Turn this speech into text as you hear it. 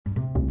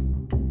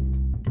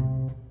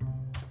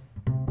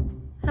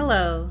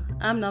Hello,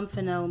 I'm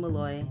Namfanel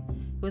Malloy.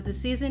 With the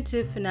Season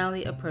 2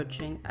 finale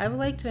approaching, I would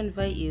like to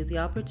invite you the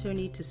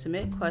opportunity to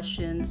submit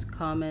questions,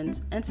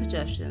 comments, and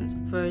suggestions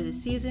for the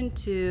Season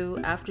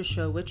 2 after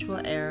show, which will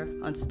air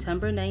on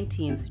September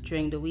 19th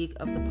during the week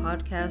of the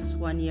podcast's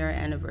 1-year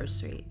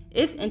anniversary.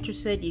 If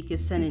interested, you can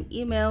send an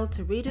email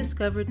to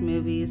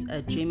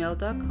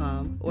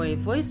rediscoveredmovies@gmail.com or a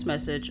voice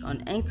message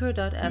on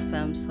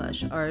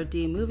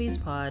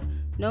anchor.fm/rdmoviespod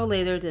no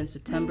later than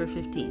September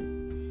 15th.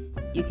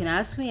 You can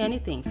ask me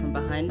anything from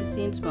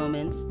behind-the-scenes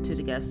moments to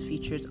the guest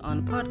featured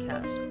on the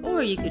podcast,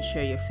 or you could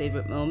share your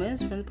favorite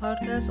moments from the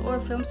podcast or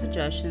film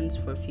suggestions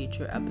for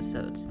future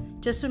episodes.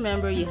 Just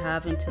remember you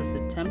have until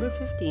September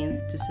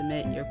 15th to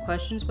submit your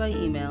questions by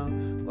email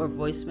or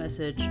voice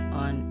message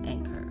on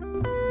Anchor.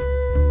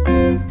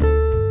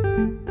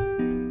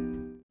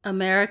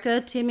 America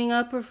teaming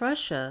up with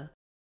Russia.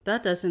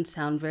 That doesn't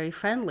sound very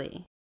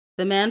friendly.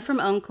 The Man from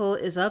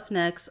U.N.C.L.E. is up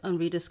next on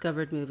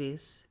Rediscovered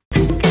Movies.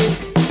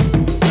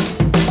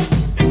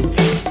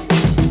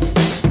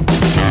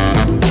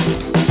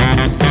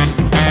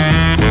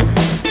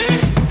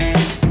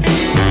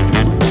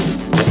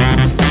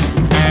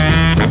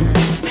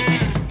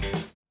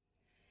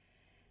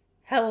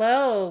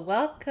 Hello,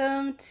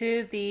 welcome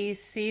to the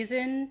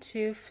Season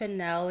 2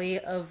 finale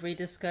of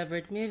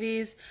Rediscovered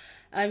Movies.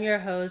 I'm your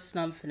host,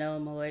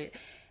 Namfanel Malloy.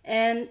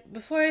 And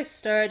before I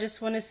start, I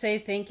just want to say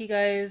thank you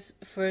guys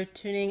for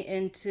tuning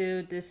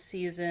into this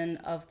season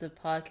of the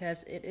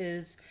podcast. It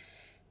is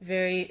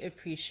very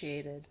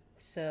appreciated.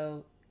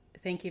 So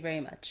thank you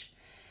very much.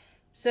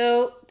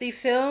 So the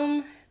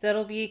film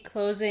that'll be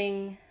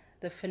closing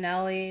the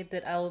finale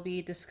that I will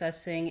be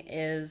discussing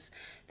is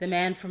The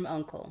Man from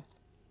U.N.C.L.E.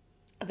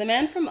 The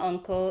Man from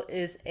U.N.C.L.E.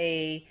 is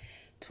a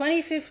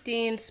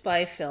 2015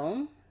 spy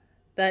film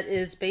that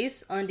is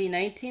based on the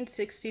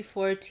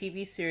 1964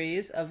 TV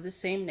series of the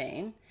same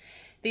name.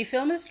 The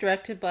film is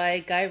directed by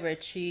Guy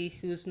Ritchie,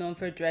 who's known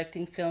for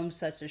directing films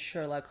such as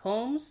Sherlock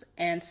Holmes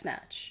and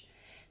Snatch.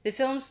 The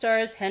film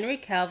stars Henry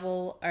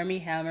Cavill, Armie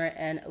Hammer,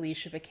 and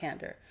Alicia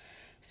Vikander.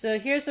 So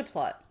here's the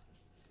plot.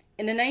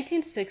 In the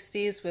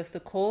 1960s, with the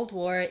Cold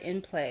War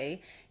in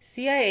play,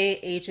 CIA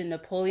agent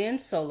Napoleon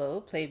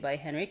Solo, played by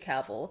Henry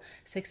Cavill,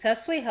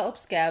 successfully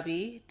helps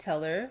Gabby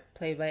Teller,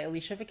 played by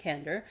Alicia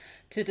Vikander,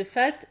 to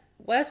defect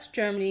West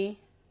Germany.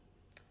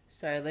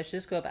 Sorry, let's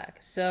just go back.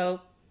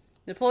 So,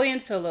 Napoleon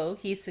Solo,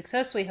 he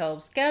successfully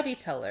helps Gabby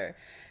Teller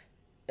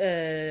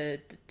to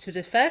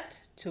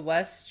defect to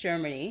West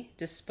Germany,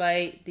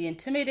 despite the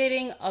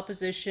intimidating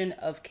opposition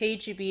of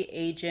KGB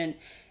agent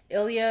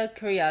Ilya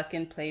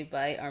Kuryakin, played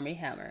by Armie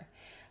Hammer.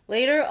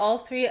 Later, all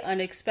three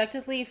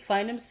unexpectedly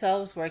find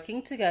themselves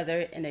working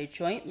together in a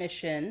joint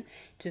mission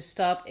to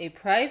stop a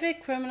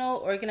private criminal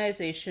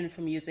organization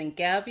from using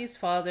Gabby's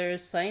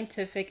father's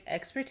scientific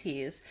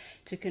expertise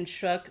to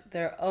construct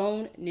their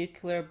own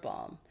nuclear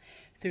bomb.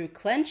 Through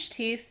clenched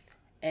teeth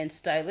and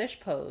stylish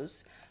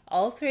pose,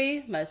 all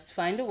three must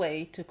find a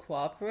way to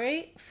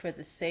cooperate for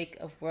the sake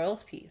of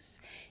world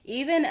peace,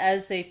 even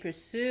as they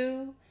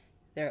pursue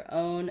their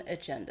own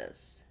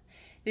agendas.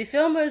 The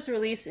film was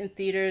released in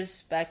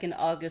theaters back in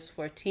August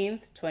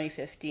 14th,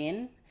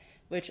 2015,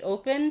 which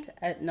opened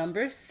at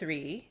number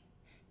 3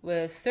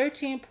 with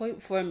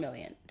 13.4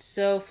 million.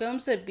 So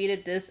films that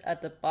beat this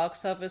at the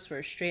box office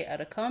were Straight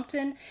Outta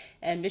Compton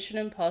and Mission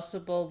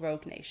Impossible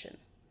Rogue Nation.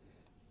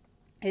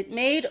 It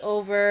made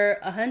over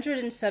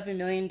 $107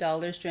 million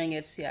during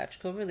its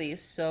theatrical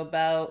release, so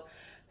about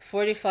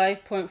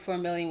 45.4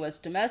 million was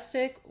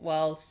domestic,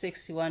 while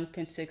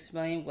 61.6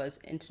 million was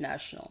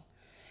international.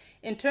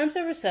 In terms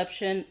of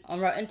reception,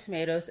 on Rotten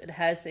Tomatoes, it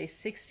has a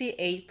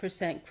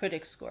 68%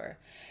 critic score.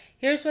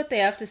 Here's what they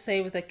have to say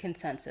with a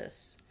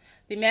consensus.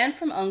 The Man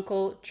from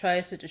U.N.C.L.E.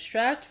 tries to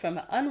distract from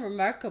an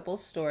unremarkable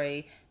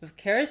story with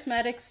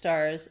charismatic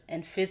stars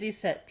and fizzy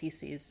set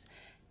pieces,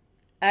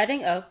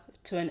 adding up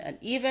to an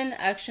uneven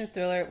action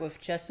thriller with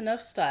just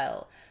enough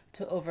style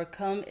to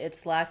overcome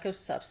its lack of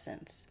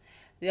substance.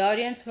 The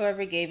audience,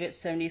 however, gave it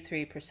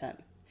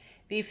 73%.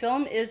 The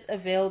film is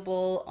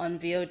available on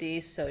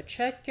VOD, so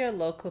check your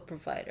local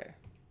provider.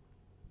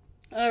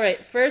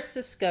 Alright, first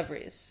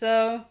discoveries.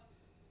 So,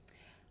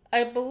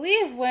 I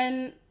believe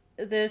when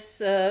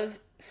this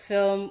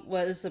film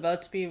was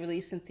about to be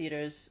released in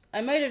theaters,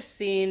 I might have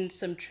seen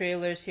some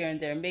trailers here and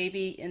there,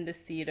 maybe in the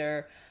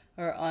theater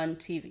or on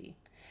TV.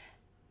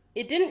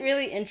 It didn't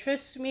really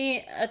interest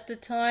me at the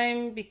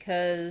time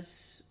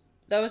because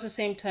that was the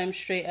same time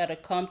Straight Outta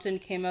Compton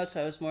came out,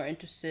 so I was more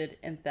interested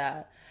in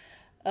that.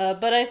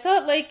 But I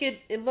thought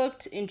it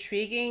looked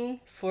intriguing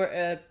for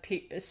a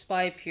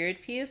spy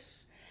period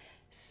piece.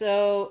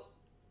 So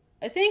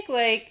I think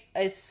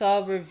I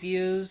saw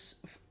reviews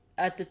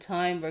at the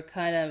time were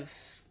kind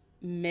of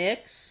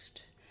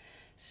mixed.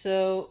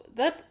 So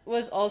that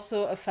was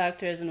also a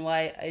factor as in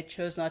why I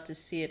chose not to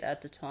see it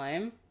at the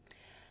time.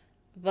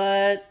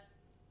 But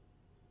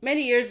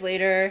many years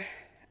later,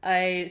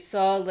 I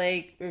saw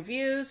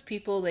reviews,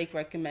 people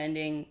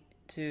recommending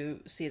to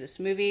see this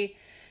movie.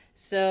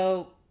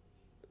 So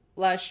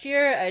last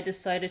year, I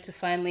decided to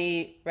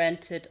finally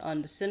rent it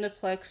on the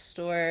Cineplex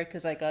store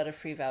because I got a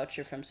free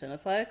voucher from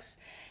Cineplex.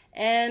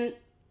 And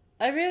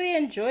I really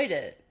enjoyed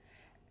it.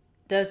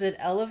 Does it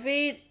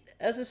elevate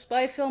as a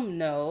spy film?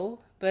 No,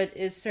 but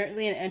it's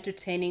certainly an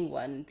entertaining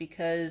one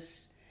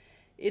because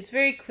it's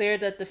very clear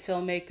that the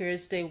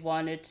filmmakers they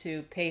wanted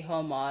to pay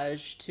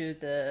homage to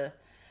the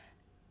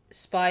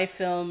spy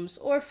films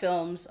or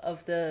films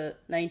of the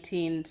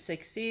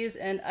 1960s,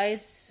 and I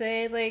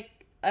say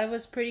like I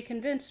was pretty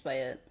convinced by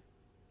it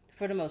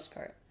for the most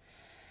part.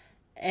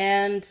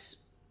 And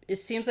it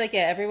seems like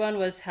yeah, everyone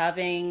was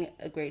having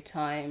a great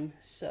time,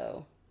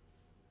 so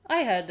I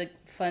had a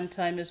fun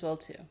time as well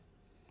too.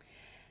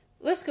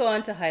 Let's go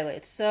on to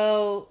highlights.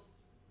 So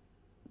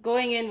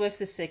going in with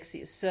the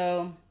 60s.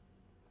 So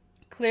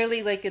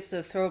clearly like it's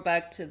a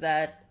throwback to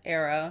that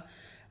era,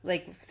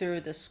 like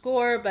through the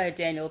score by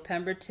Daniel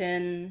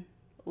Pemberton.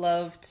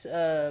 Loved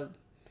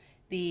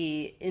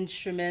the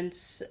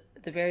instruments,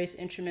 the various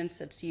instruments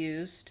that's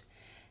used,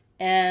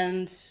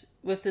 and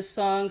with the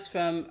songs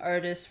from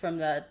artists from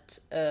that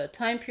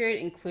time period,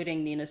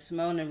 including Nina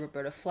Simone and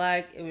Roberta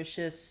Flack, it was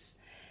just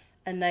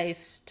a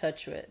nice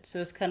touch to it.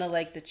 So it's kind of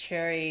like the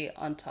cherry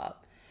on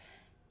top.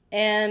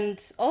 And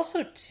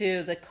also,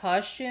 too, the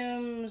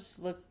costumes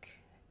look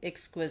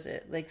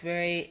exquisite, like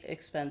very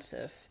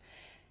expensive.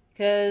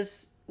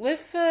 Because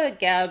with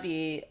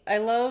Gabby, I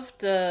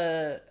loved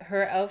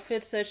her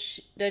outfits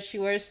that she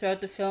wears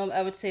throughout the film.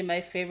 I would say my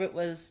favorite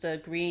was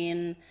the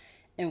green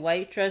and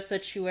white dress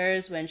that she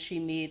wears when she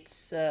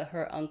meets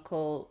her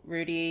uncle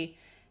Rudy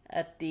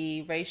at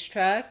the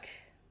racetrack.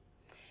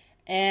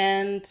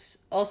 And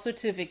also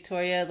to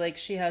Victoria, like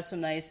she has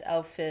some nice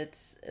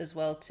outfits as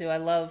well too. I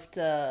loved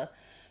the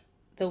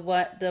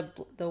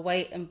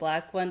white and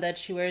black one that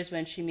she wears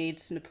when she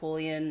meets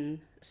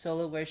Napoleon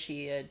Solo, where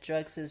she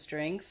drugs his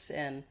drinks,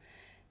 and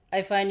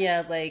I find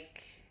yeah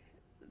like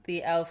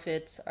the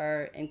outfits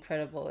are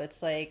incredible.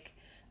 It's like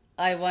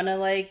I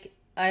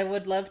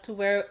would love to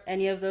wear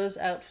any of those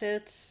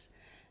outfits,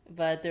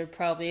 but they're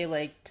probably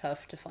like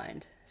tough to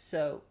find.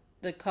 So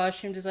the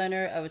costume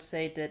designer I would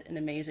say did an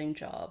amazing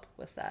job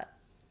with that.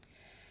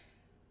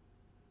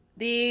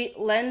 The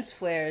lens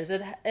flares,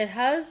 it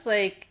has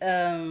like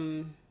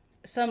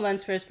some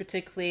lens flares,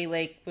 particularly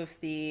like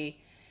with the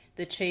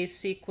chase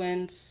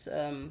sequence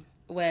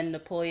when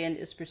Napoleon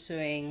is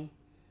pursuing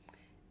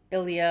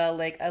Ilya.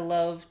 Like I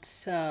loved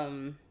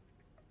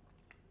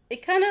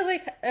it kind of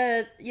like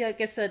yeah, I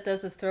guess that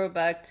does a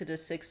throwback to the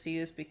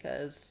 60s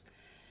because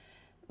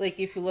like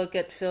if you look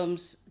at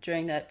films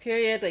during that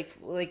period,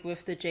 like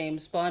with the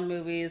James Bond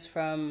movies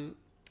from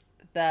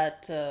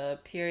that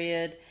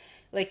period,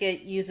 like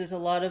it uses a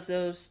lot of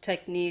those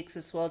techniques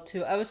as well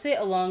too. I would say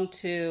along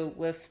too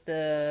with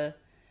the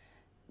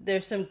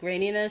there's some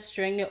graininess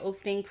during the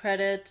opening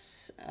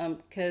credits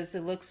because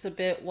it looks a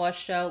bit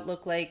washed out.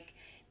 Look like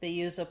they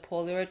use a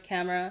Polaroid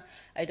camera.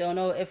 I don't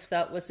know if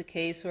that was the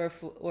case or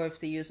if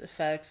they use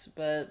effects,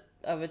 but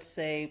I would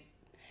say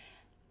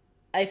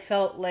I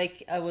felt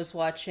like I was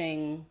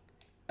watching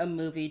a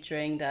movie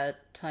during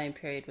that time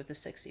period with the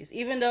 60s.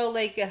 Even though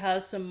like it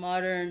has some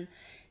modern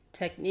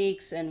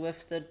techniques and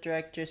with the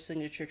director's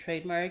signature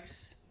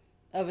trademarks,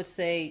 I would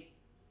say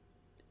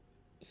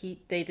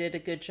they did a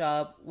good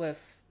job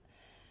with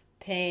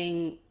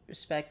paying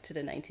respect to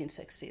the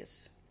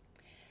 1960s.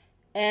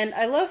 And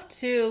I love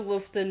too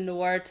with the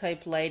noir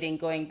type lighting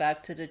going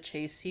back to the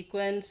chase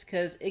sequence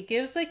because it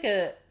gives like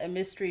a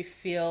mystery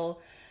feel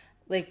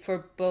like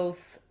for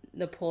both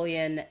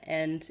Napoleon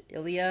and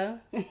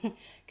Ilya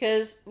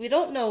because we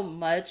don't know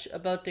much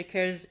about their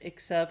characters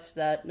except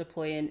that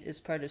Napoleon is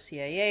part of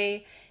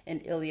CIA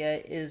and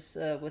Ilya is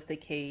with the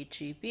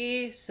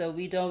KGB, so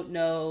we don't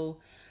know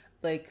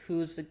like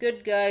who's the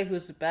good guy,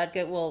 who's the bad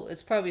guy. Well,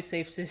 it's probably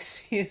safe to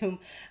assume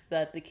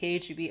that the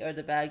KGB are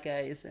the bad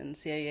guys and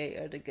CIA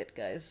are the good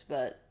guys,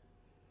 but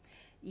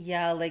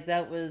yeah, like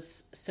that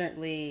was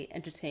certainly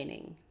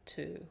entertaining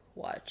to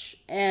watch.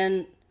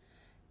 And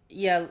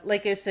yeah,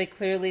 like I said,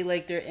 clearly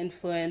like their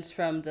influence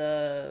from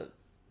the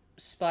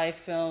spy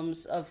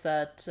films of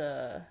that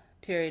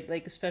period,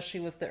 like especially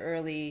with the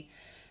early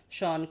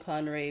Sean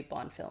Connery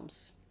Bond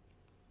films.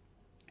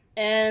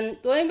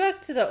 And going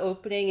back to the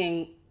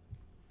opening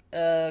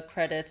and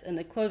credits and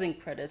the closing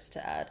credits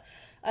to add,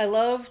 I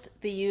loved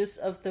the use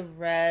of the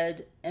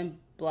red and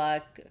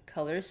black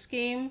color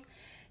scheme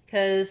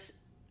because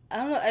I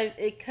don't know,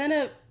 it kind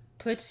of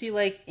puts you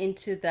like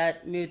into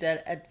that mood,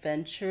 that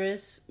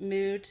adventurous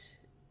mood,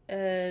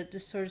 so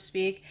to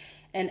speak.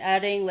 And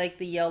adding like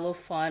the yellow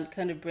font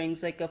kind of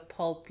brings like a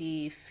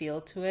pulpy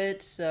feel to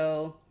it.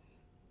 So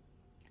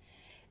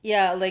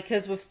yeah, like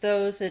because with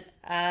those, it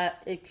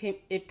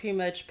pretty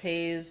much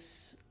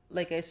pays,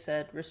 like I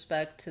said,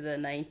 respect to the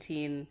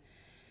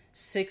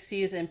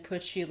 1960s and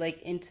puts you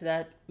like into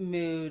that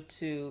mood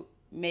to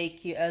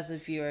make you as a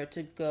viewer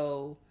to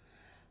go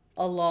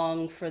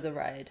along for the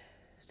ride,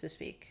 so to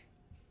speak.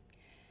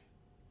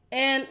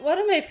 And one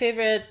of my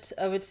favorite,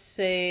 I would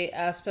say,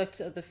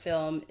 aspects of the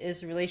film is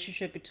the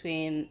relationship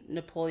between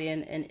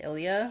Napoleon and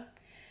Ilya.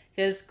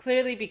 Because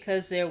clearly,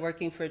 because they're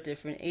working for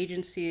different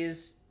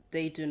agencies,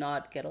 they do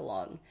not get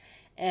along.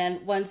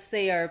 And once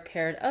they are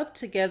paired up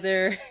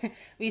together,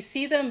 we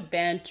see them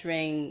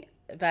bantering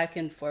back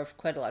and forth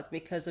quite a lot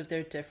because of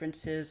their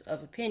differences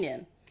of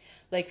opinion.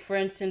 Like, for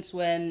instance,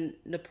 when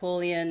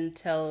Napoleon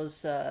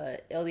tells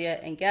Ilya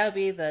and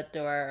Gabby that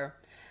there are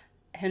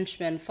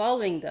henchmen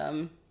following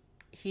them,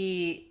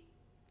 he,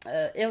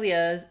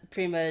 Ilya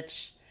pretty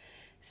much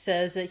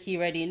says that he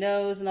already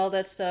knows and all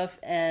that stuff,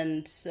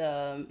 and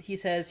he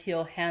says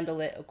he'll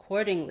handle it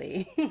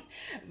accordingly.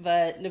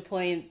 But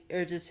Napoleon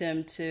urges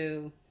him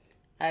to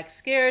act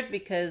scared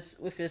because,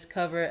 with his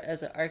cover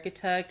as an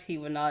architect, he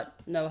would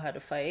not know how to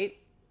fight.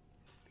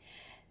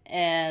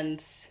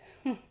 And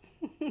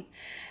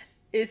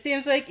it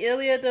seems like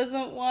Ilya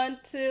doesn't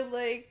want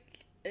to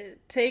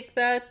take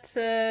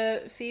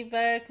that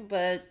feedback,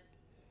 but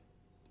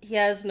he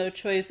has no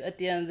choice at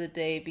the end of the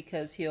day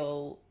because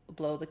he'll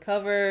blow the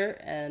cover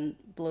and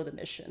blow the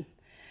mission.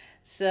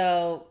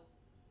 So,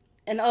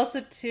 and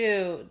also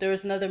too, there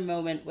was another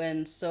moment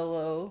when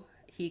Solo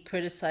he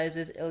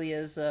criticizes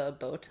Ilya's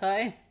bow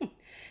tie.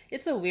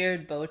 It's a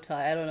weird bow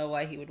tie. I don't know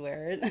why he would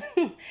wear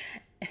it.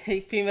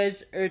 He pretty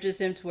much urges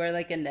him to wear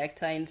like a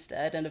necktie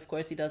instead, and of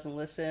course he doesn't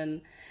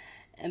listen.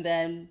 And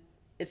then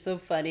it's so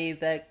funny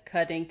that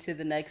cutting to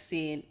the next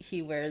scene,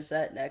 he wears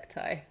that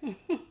necktie.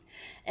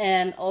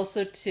 And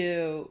also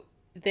too,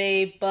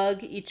 they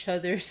bug each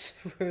other's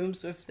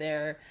rooms with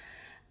their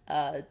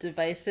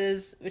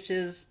devices, which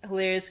is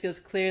hilarious because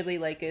clearly,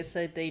 like I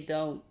said, they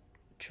don't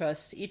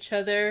trust each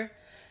other.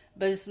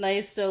 But it's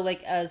nice though,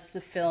 like as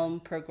the film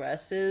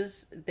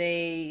progresses,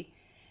 they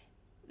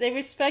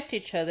respect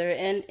each other,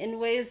 and in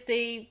ways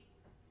they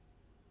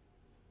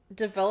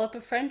develop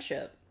a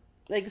friendship.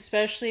 Like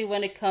especially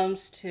when it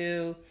comes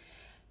to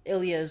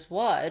Ilya's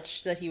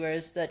watch that he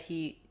wears that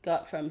he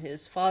got from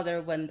his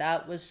father when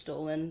that was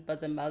stolen by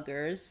the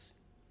muggers.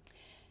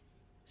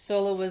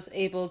 Solo was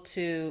able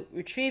to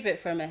retrieve it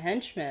from a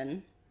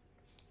henchman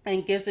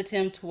and gives it to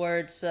him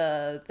towards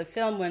the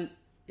film when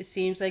it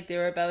seems like they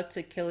were about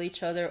to kill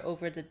each other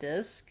over the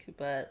disc.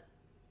 But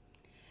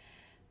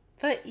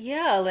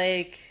yeah,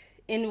 like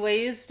in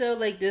ways though,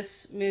 like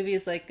this movie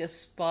is like a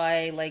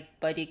spy like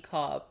buddy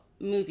cop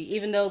movie.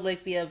 Even though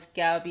like we have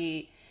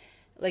Gabby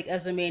like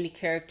as a main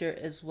character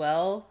as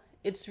well,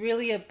 it's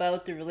really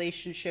about the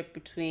relationship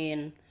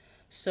between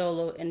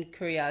Solo and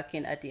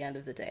Kuryakin at the end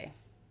of the day.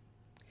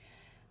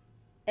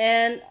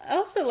 And I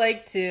also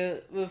like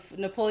to, with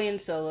Napoleon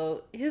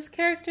Solo, his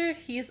character,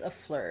 he's a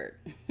flirt.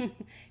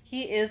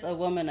 He is a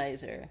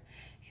womanizer.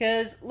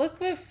 Because look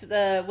with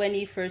the when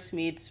he first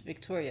meets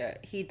Victoria,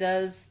 he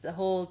does the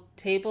whole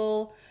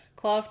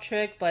tablecloth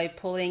trick by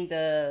pulling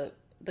the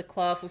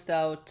cloth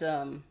without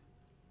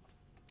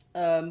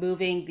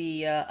moving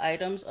the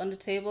items on the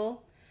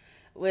table,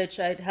 which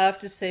I'd have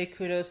to say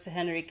kudos to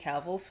Henry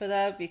Cavill for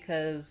that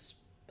because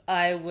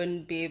I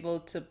wouldn't be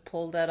able to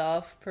pull that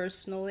off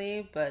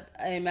personally, but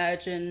I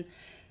imagine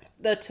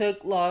that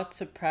took lots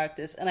of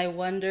practice. And I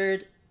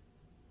wondered,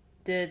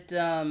 did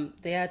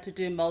they had to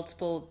do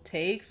multiple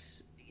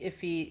takes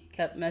if he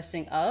kept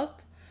messing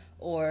up,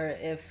 or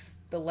if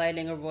the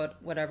lighting or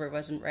whatever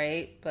wasn't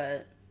right?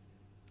 But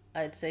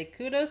I'd say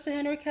kudos to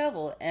Henry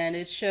Cavill, and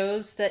it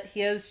shows that he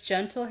has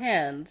gentle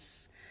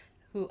hands.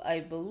 Who I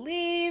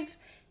believe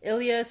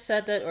Ilya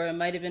said that, or it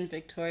might have been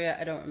Victoria.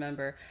 I don't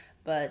remember,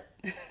 but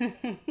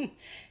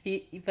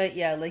but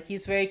yeah, like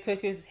he's very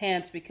quick with his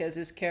hands because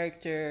his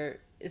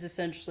character is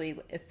essentially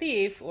a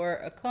thief or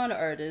a con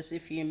artist.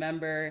 If you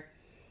remember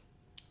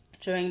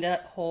during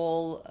that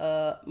whole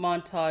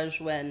montage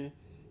when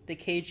the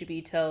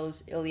KGB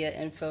tells Ilya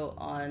info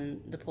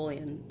on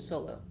Napoleon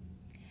Solo.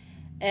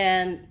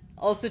 And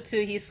also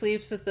too, he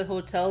sleeps with the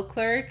hotel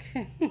clerk.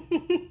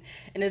 And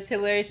it's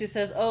hilarious. He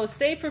says, "Oh,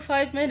 stay for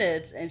 5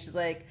 minutes," and she's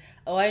like,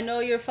 "Oh, I know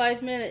your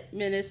 5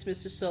 minutes,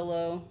 Mr.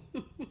 Solo."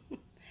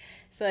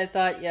 So I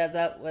thought, yeah,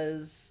 that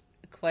was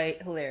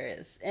quite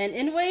hilarious. And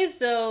in ways,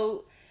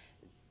 though,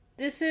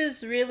 this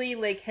is really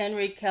like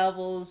Henry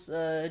Cavill's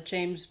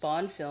James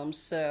Bond film.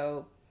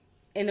 So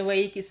in a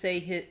way, you could say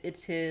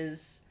it's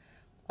his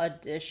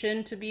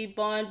audition to be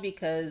Bond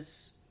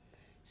because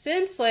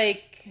since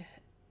like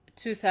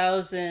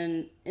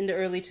 2000 in the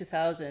early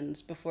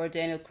 2000s before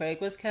Daniel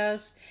Craig was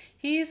cast,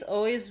 he's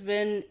always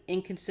been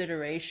in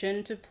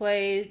consideration to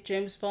play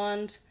James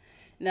Bond.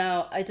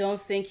 Now, I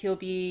don't think he'll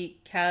be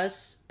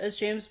cast as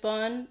James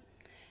Bond.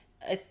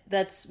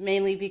 That's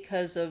mainly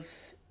because of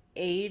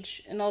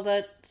age and all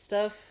that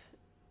stuff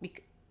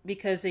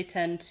because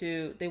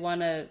they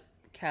want to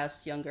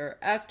cast younger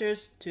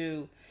actors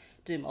to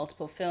do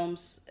multiple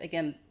films.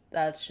 Again,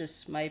 that's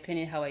just my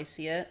opinion how I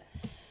see it.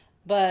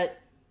 But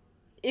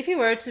if he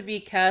were to be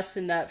cast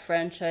in that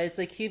franchise,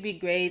 like he'd be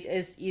great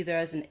as either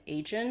as an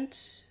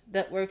agent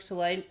that works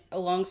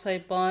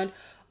alongside Bond,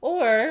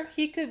 or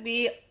he could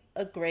be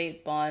a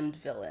great Bond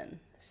villain.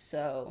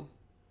 So,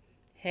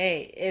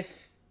 hey,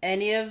 if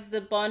any of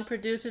the Bond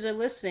producers are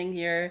listening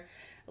here,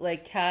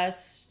 like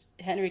cast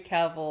Henry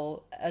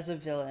Cavill as a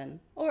villain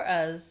or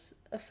as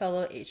a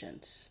fellow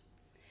agent.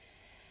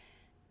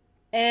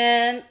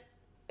 And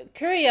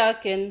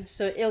Kuryakin,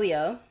 so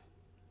Ilya,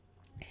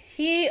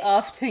 he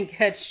often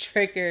gets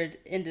triggered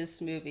in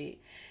this movie.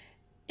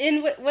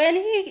 When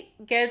he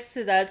gets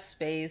to that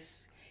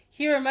space,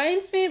 he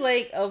reminds me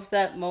like of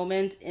that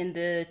moment in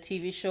the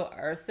TV show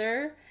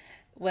Arthur,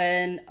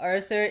 when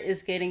Arthur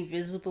is getting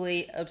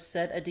visibly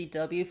upset at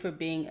DW for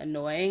being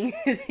annoying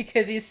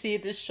because you see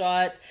the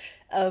shot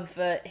of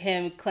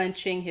him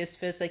clenching his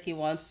fist like he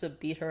wants to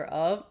beat her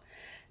up.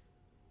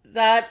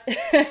 That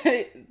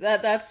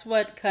that's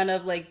what kind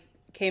of like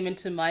came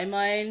into my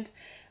mind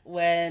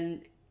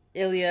when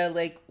Ilya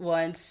like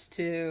wants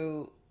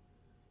to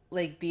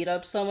like beat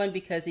up someone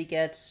because he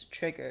gets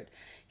triggered.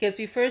 Because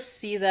we first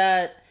see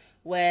that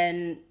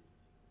when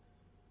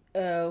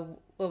uh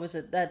what was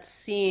it? That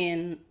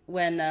scene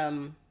when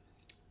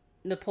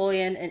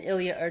Napoleon and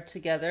Ilya are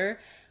together,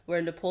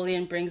 where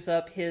Napoleon brings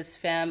up his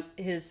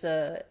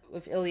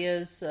with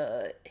Ilya's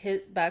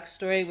his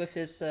backstory with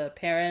his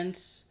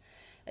parents.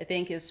 I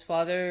think his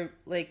father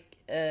like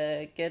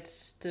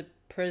gets to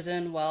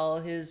prison while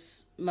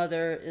his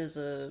mother is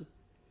a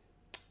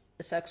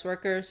sex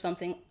worker,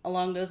 something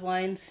along those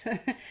lines.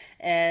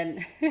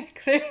 And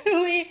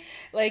clearly,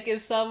 like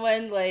if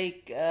someone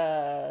like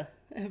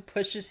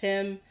pushes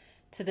him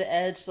to the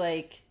edge,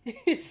 like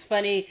it's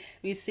funny.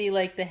 We see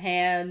like the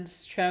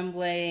hands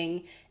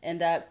trembling and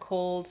that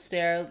cold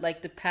stare,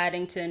 like the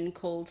Paddington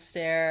cold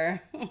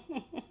stare.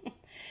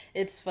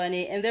 It's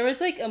funny. And there was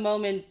like a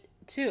moment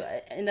too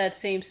in that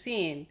same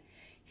scene.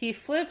 He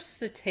flips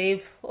the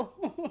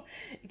table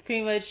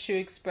pretty much to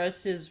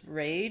express his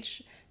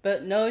rage,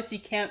 but knows he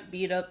can't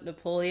beat up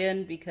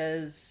Napoleon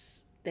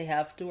because they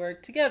have to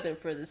work together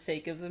for the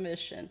sake of the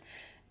mission.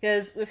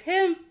 Because with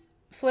him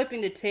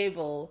flipping the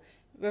table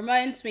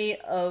reminds me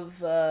of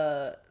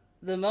the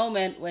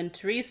moment when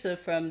Teresa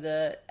from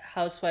the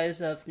Housewives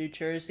of New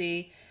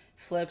Jersey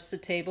flips the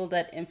table,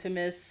 that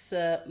infamous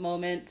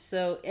moment.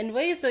 So in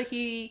ways that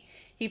he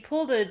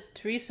pulled a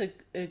Teresa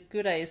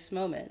Giudice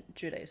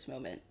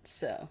moment.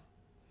 So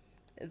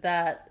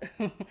that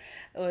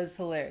was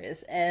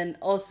hilarious. And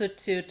also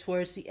too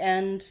towards the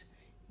end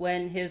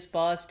when his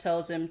boss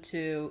tells him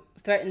to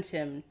threatens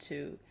him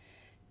to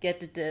get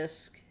the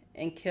disc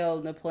and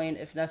kill Napoleon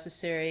if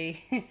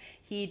necessary.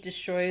 He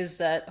destroys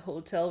that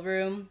hotel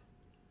room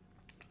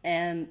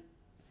and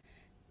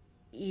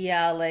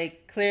yeah,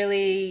 like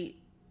clearly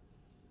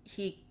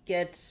he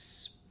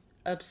gets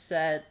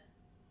upset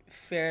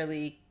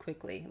fairly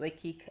quickly. Like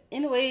he,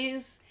 in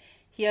ways,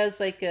 he has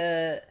like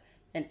a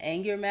an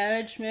anger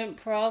management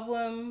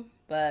problem,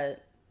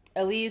 but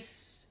at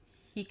least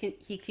he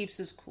keeps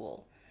his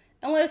cool,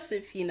 unless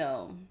if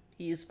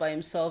he's by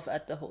himself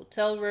at the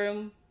hotel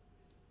room.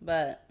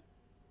 But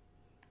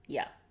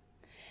yeah,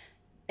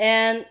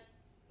 and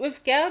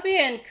with Gabby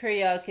and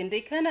Kuryakin,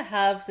 they kind of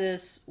have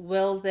this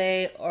will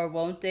they or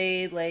won't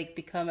they like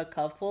become a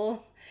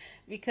couple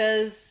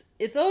because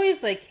it's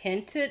always like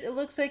hinted it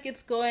looks like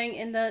it's going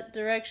in that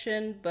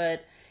direction,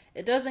 but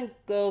it doesn't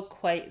go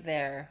quite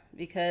there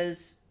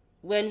because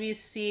when we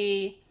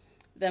see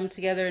them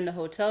together in the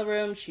hotel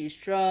room, she's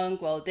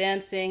drunk while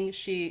dancing,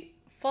 she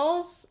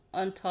falls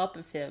on top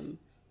of him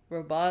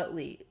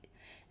robotly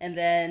and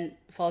then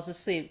falls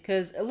asleep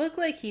because it looked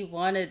like he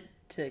wanted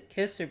to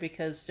kiss her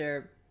because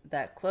they're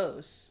that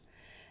close.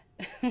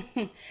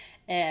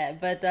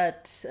 But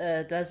that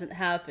doesn't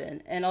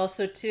happen. And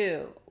also,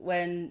 too,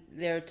 when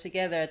they're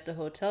together at the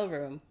hotel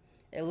room,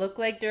 it looked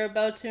like they're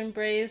about to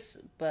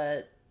embrace,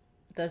 but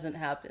doesn't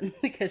happen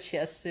because she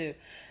has to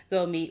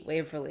go meet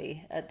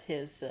Waverly at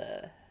his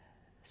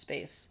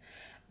space.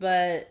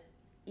 But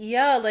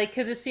yeah, like,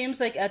 because it seems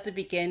like at the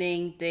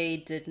beginning they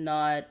did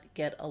not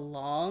get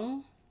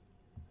along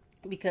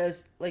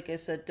because, like I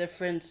said,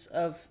 difference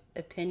of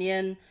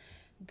opinion.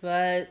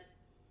 But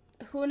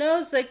who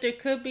knows? Like, there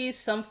could be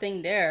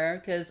something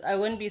there because I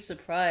wouldn't be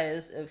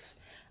surprised if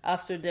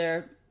after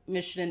their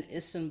mission in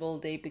Istanbul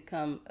they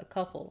become a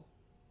couple.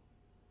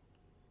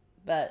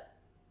 But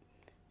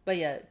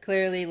yeah,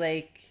 clearly,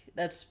 like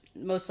that's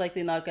most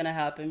likely not gonna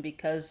happen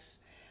because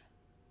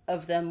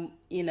of them,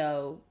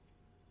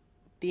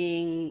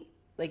 being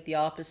like the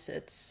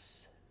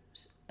opposites,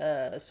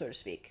 so to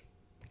speak.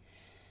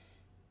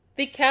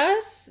 The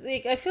cast,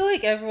 like I feel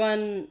like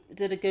everyone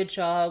did a good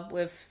job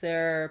with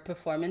their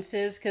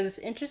performances because it's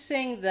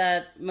interesting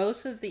that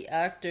most of the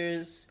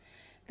actors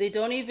they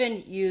don't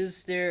even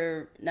use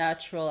their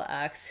natural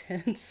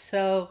accents.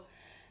 So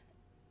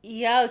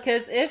yeah,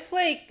 because if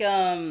like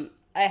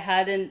I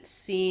hadn't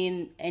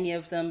seen any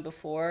of them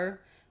before,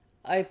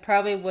 I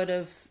probably would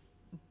have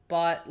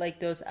bought like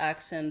those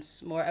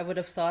accents more. I would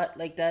have thought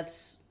like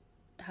that's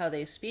how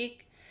they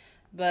speak,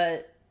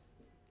 but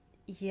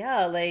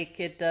yeah, like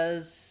it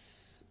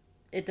does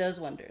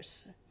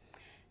wonders.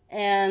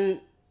 And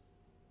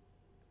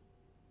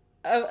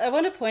I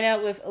want to point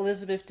out with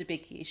Elizabeth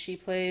Debicki, she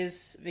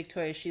plays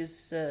Victoria.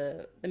 She's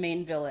the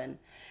main villain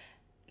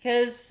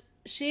because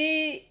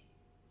she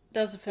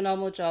does a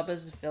phenomenal job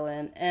as a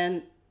villain.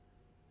 And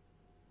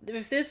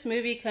if this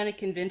movie kind of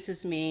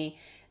convinces me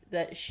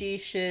that she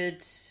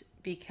should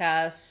be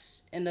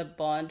cast in a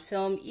Bond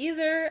film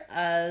either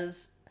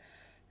as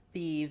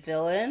the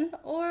villain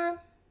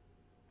or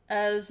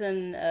as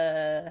an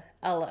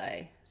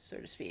ally, so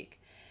to speak.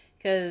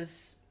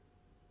 Because,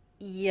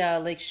 yeah,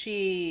 like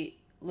she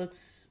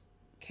looks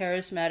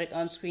charismatic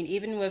on screen,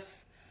 even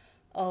with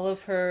all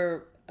of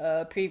her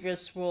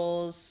previous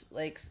roles,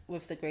 like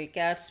with The Great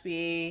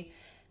Gatsby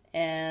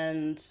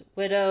and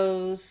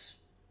Widows.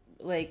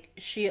 Like,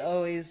 she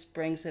always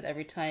brings it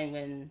every time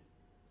when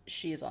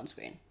she is on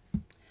screen.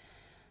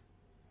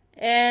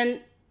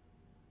 And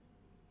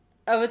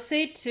I would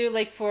say too,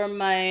 like for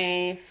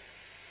my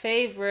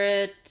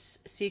favorite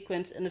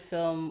sequence in the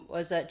film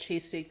was that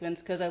chase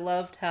sequence because I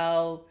loved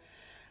how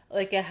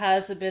like it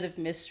has a bit of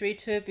mystery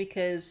to it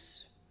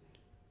because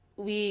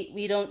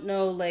we don't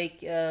know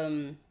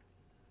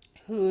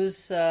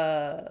who's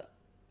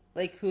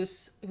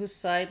whose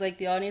side like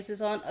the audience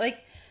is on.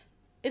 Like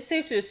it's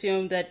safe to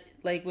assume that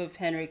like with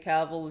Henry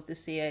Cavill with the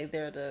CA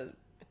they're the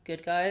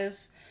good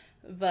guys,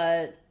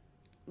 but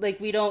like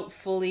we don't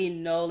fully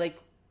know like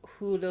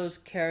who those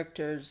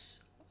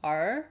characters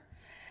are.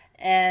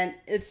 And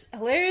it's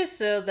hilarious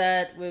so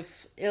that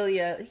with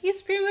Ilya,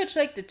 he's pretty much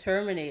like the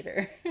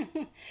Terminator.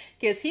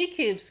 Because he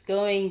keeps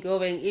going,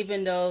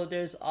 even though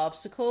there's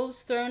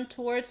obstacles thrown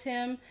towards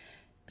him.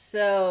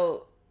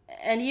 So,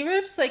 and he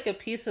rips like a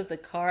piece of the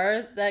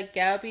car that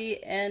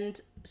Gabby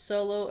and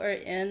Solo are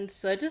in.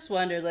 So I just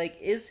wonder, like,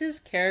 is his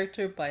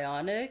character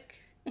bionic?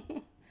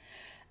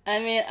 I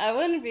mean, I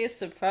wouldn't be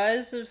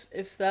surprised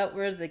if that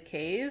were the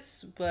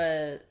case,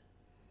 but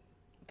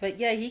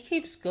yeah, he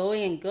keeps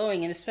going,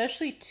 and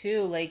especially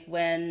too, like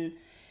when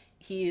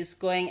he's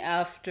going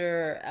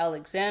after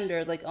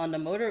Alexander, like on the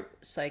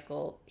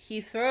motorcycle,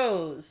 he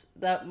throws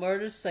that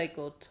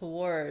motorcycle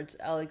towards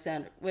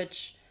Alexander,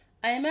 which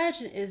I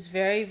imagine is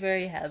very,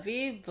 very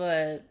heavy,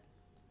 but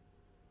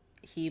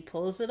he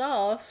pulls it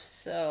off.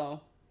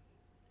 So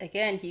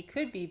again, he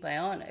could be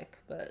bionic,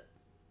 but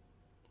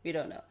we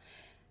don't know.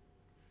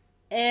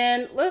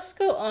 And let's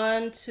go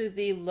on to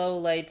the low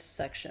lights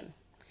section.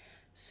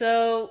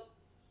 So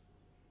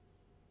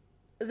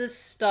the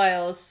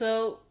style.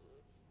 So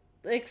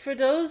like for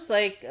those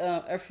like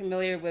are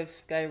familiar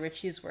with Guy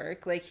Ritchie's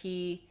work, like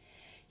he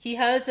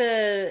has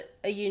a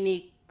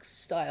unique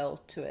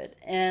style to it.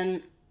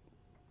 And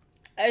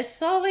I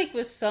saw like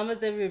with some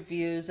of the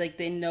reviews like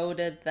they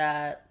noted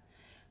that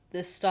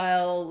the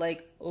style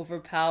like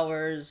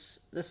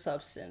overpowers the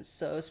substance.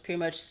 So it's pretty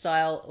much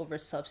style over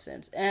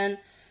substance. And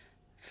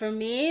for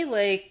me,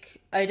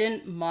 like I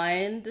didn't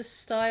mind the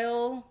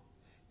style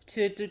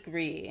to a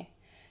degree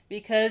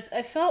because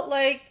I felt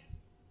like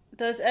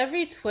does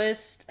every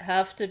twist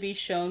have to be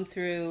shown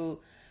through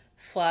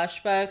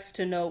flashbacks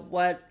to know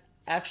what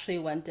actually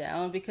went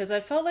down? Because I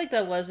felt like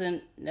that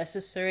wasn't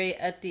necessary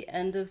at the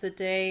end of the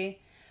day.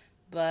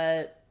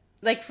 But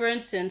like for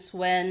instance,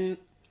 when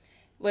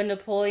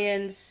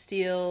Napoleon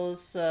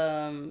steals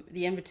the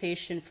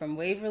invitation from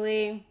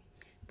Waverly,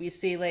 we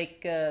see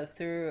like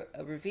through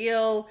a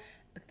reveal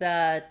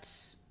that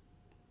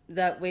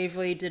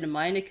Waverly didn't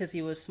mind it because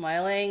he was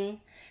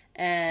smiling,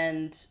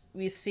 and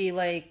we see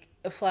like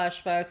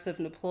flashbacks of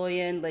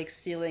Napoleon like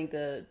stealing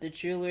the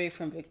jewelry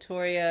from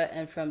Victoria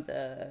and from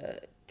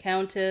the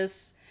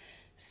Countess.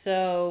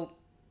 So,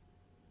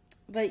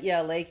 but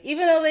yeah, like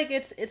even though like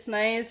it's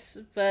nice,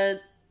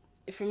 but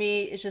for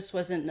me it just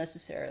wasn't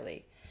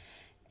necessarily.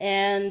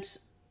 And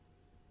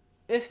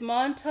if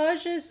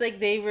montages like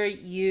they were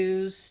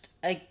used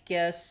I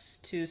guess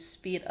to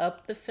speed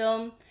up the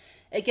film,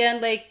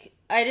 again like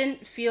I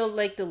didn't feel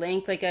like the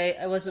length, like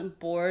I wasn't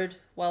bored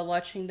while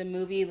watching the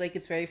movie, like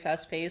it's very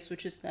fast paced,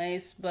 which is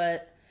nice,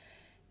 but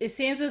it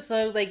seems as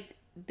though like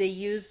they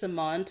use the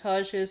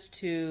montages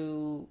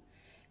to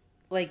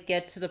like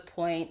get to the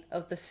point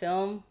of the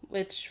film,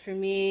 which for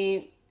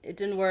me it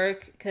didn't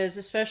work because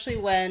especially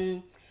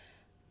when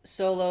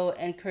Solo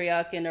and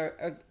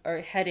Kuryakin are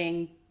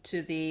heading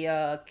to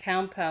the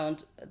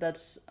compound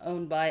that's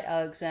owned by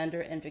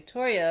Alexander and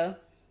Victoria,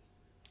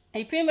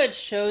 he pretty much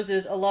shows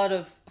us a lot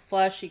of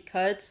flashy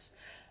cuts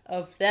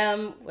of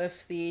them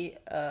with the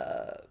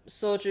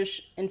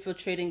soldiers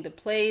infiltrating the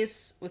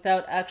place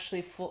without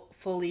actually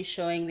fully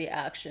showing the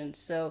action.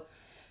 So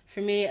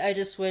for me, I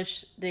just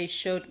wish they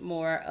showed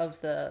more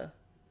of the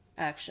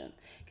action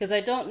because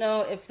I don't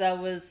know if that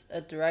was a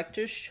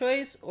director's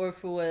choice or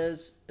if it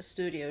was a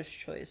studio's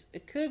choice.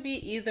 It could be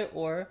either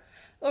or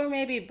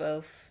maybe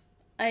both.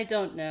 I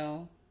don't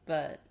know,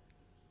 but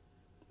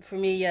for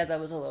me, yeah, that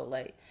was a low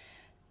light.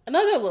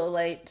 Another low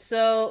light.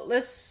 So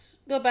let's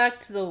go back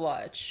to the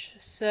watch.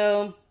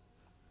 So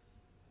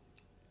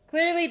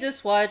clearly,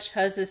 this watch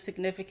has a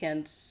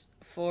significance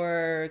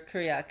for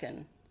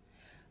Kuryakin.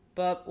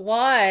 But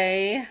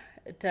why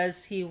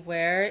does he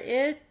wear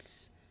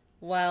it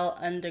while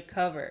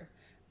undercover?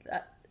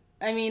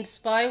 I mean,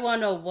 Spy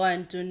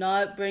 101, do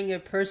not bring your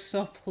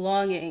personal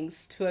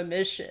belongings to a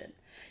mission.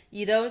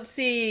 You don't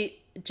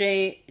see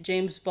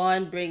James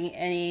Bond bring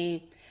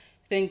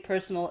anything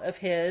personal of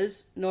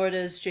his, nor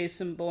does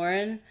Jason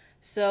Bourne.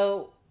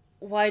 So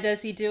why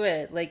does he do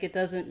it? Like, it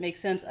doesn't make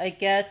sense. I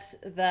get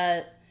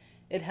that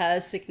it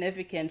has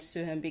significance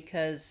to him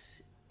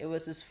because it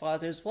was his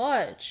father's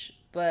watch.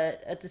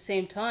 But at the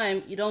same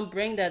time, you don't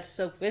bring that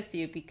stuff with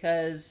you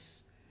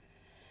because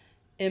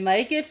it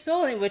might get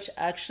stolen, which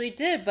actually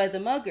did by the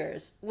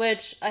muggers.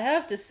 Which I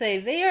have to say,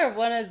 they are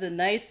one of the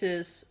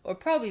nicest, or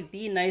probably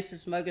the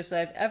nicest muggers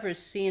I've ever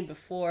seen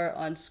before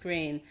on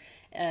screen.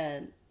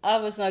 And I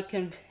was not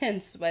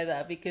convinced by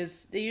that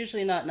because they're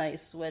usually not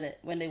nice when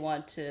they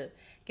want to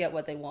get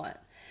what they want.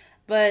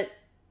 But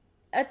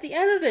at the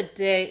end of the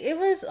day, it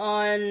was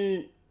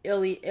on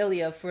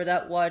Ilya for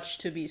that watch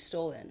to be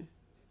stolen.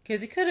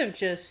 Because he could have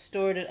just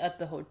stored it at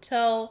the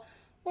hotel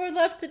or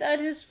left it at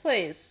his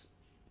place.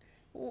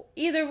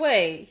 Either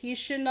way, he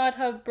should not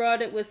have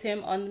brought it with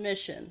him on the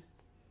mission.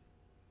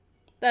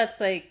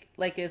 That's like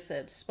I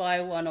said, Spy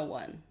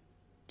 101.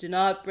 Do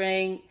not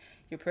bring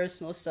your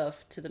personal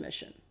stuff to the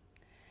mission.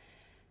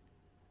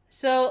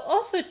 So,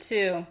 also,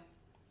 too,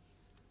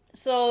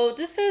 so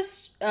this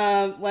is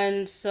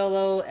when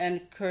Solo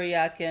and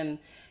Kuryakin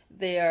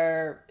they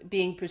are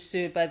being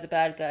pursued by the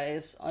bad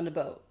guys on the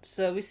boat.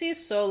 So we see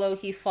Solo,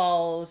 he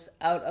falls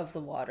out of the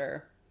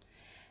water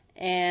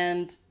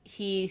and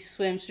he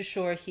swims to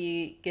shore,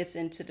 he gets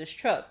into this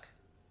truck.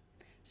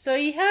 So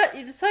he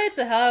decides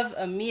to have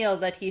a meal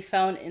that he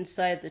found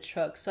inside the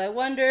truck. So I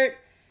wondered,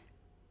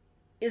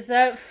 is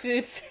that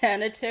food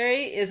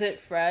sanitary? Is it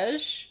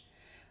fresh?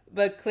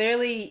 But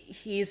clearly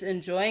he's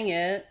enjoying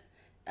it.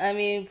 I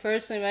mean,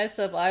 personally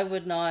myself, I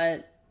would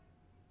not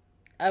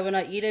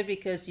eat it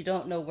because you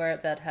don't know where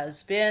that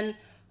has been,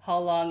 how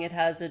long it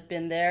has it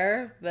been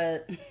there.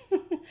 But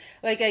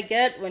like I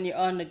get when you're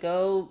on the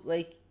go,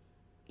 like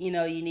you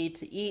need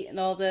to eat and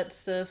all that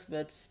stuff,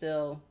 but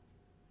still,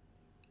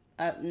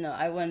 no,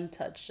 I wouldn't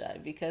touch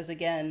that because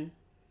again,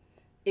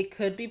 it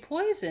could be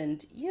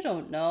poisoned. You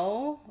don't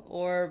know,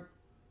 or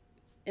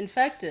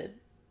infected.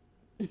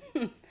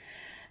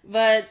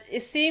 But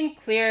it seemed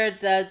clear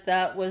that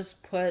that was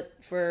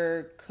put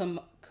for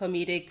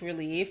comedic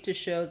relief to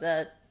show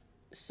that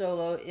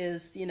Solo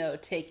is,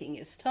 taking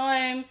his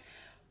time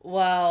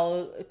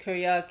while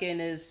Kuryakin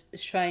is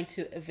trying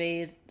to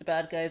evade the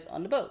bad guys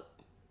on the boat.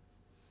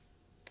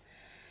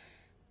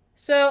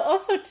 So,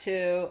 also,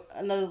 too,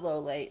 another low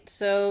light.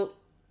 So,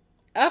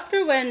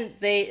 after when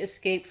they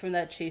escape from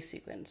that chase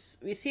sequence,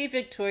 we see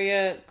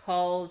Victoria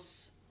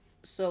calls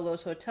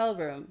Solo's hotel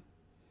room.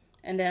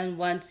 And then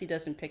once he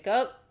doesn't pick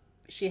up,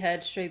 she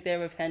heads straight there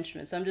with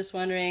henchmen. So I'm just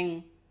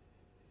wondering,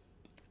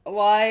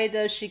 why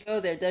does she go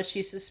there? Does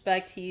she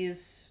suspect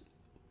he's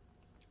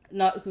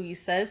not who he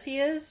says he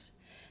is?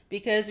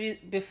 Because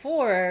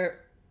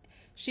before,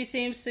 she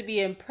seems to be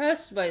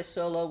impressed by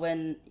Solo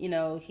when,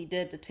 he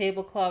did the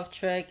tablecloth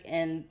trick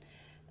and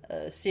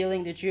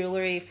stealing the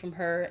jewelry from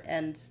her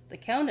and the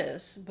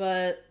Countess.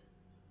 But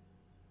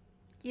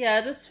yeah,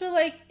 I just feel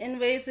like in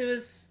ways it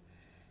was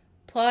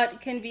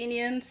plot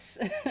convenience.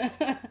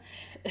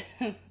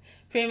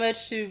 Pretty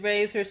much to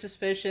raise her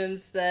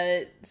suspicions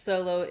that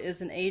Solo is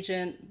an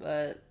agent,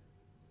 but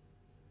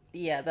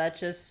yeah, that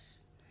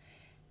just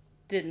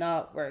did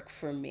not work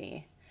for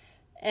me.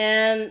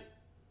 And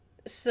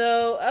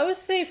so I would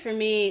say for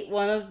me,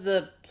 one of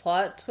the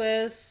plot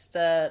twists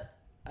that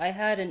I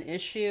had an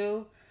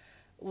issue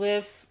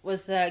with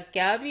was that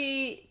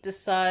Gabby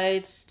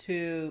decides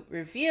to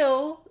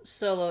reveal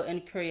Solo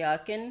and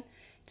Kuryakin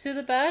to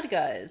the bad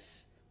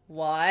guys.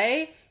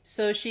 Why?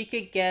 So she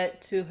could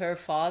get to her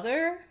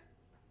father?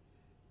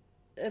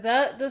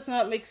 That does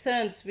not make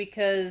sense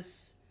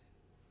because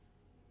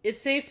it's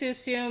safe to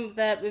assume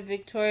that with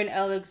Victoria and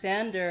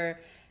Alexander,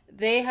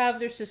 they have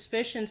their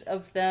suspicions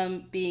of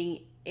them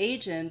being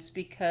agents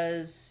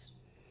because,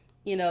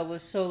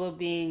 with Solo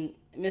being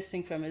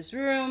missing from his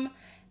room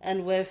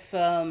and with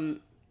Kuryakin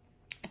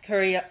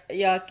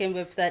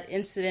with that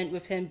incident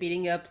with him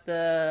beating up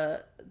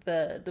the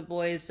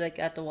boys like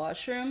at the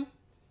washroom.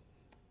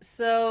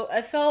 So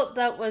I felt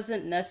that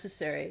wasn't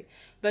necessary.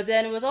 But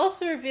then it was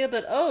also revealed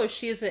that, oh,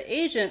 she's an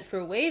agent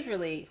for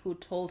Waverly who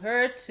told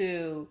her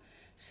to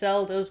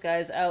sell those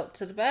guys out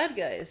to the bad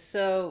guys.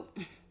 So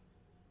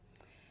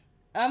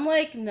I'm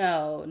like,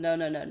 no, no,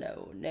 no, no,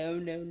 no, no,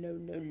 no, no,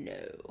 no,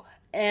 no.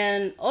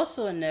 And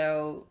also a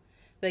no,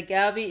 that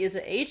Gabby is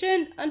an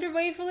agent under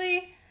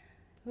Waverly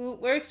who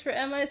works for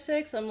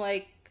MI6. I'm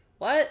like,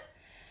 what?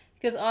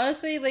 Because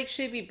honestly, like,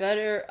 she'd be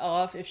better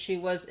off if she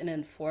was an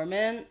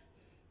informant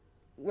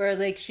where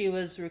like she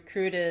was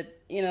recruited,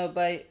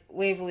 by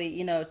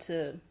Waverly,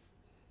 to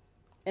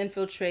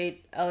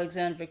infiltrate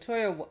Alexander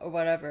Victoria or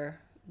whatever.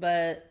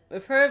 But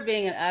with her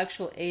being an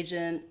actual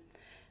agent,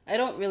 I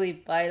don't really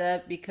buy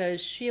that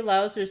because she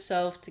allows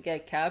herself to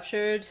get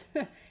captured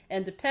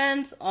and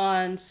depends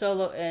on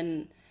Solo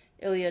and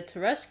Ilya to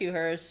rescue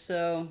her.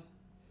 So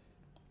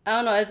I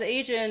don't know. As an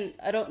agent,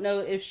 I don't know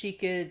if she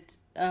could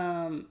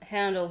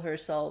handle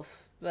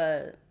herself,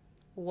 but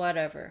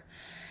whatever.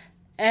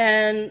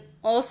 And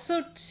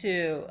also,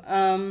 too,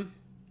 I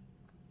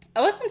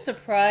wasn't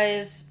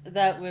surprised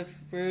that with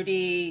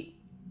Rudy,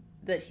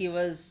 that he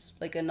was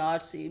like a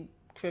Nazi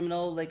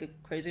criminal, like a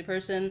crazy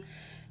person,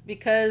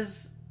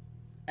 because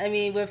I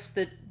mean, with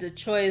the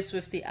choice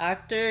with the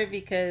actor,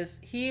 because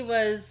he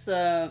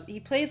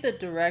played the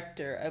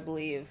director, I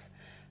believe,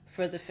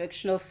 for the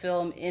fictional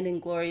film in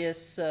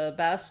Inglorious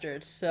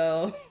Bastards.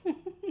 So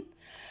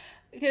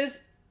because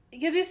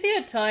you see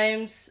at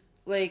times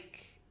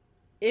like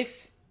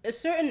if a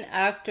certain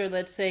actor,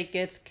 let's say,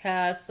 gets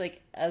cast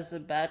like as a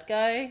bad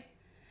guy,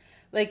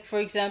 like for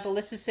example,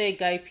 let's just say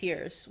Guy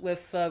Pearce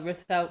with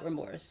Without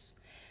Remorse.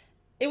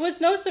 It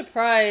was no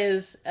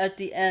surprise at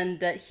the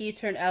end that he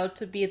turned out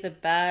to be the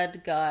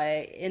bad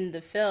guy in the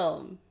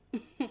film.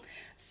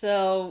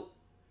 So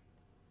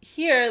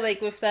here, like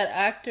with that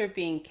actor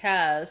being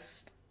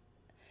cast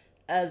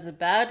as a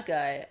bad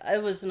guy, I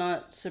was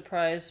not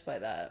surprised by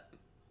that.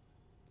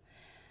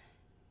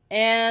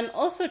 And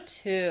also,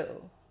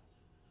 too,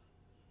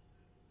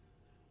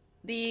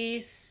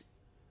 the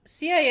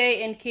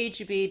CIA and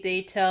KGB,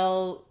 they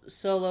tell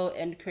Solo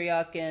and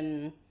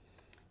Kuryakin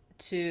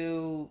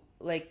to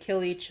like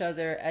kill each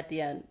other at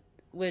the end,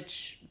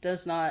 which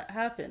does not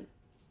happen.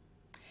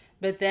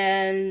 But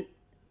then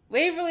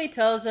Waverly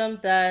tells them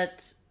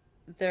that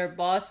their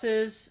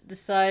bosses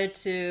decide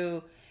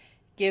to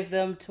give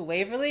them to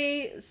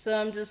Waverly. So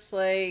I'm just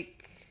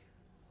like,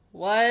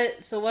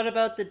 what? So what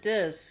about the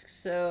disc?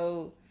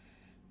 So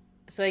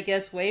I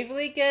guess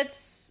Waverly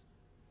gets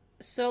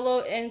Solo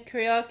and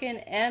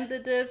Kuryakin and the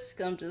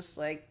disc. I'm just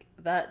like,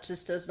 that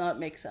just does not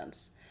make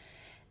sense.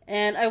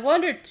 And I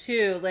wondered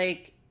too,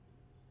 like,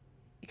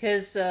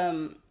 because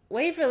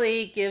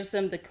Waverly gives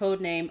them the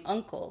code name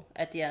Uncle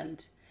at the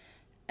end.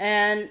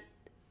 And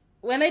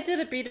when I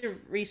did a bit of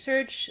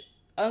research,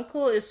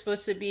 Uncle is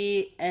supposed to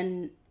be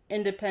an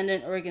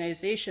independent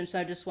organization. So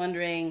I'm just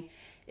wondering,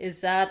 is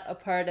that a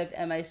part of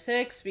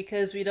MI6?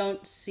 Because we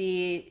don't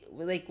see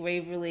like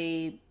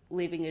Waverly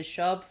leaving his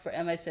job for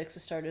MI6 to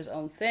start his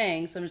own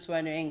thing. So I'm just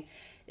wondering,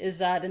 is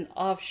that an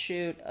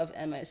offshoot of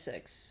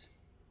MI6?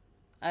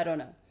 I don't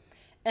know.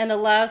 And the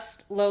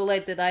last low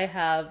light that I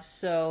have,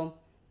 so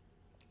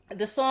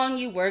the song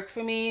 "You Work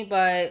for Me"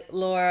 by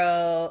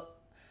Laura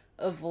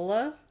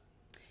Avola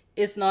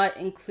is not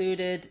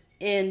included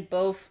in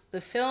both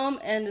the film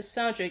and the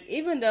soundtrack,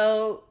 even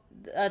though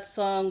that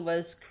song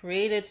was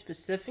created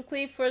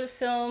specifically for the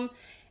film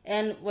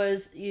and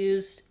was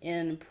used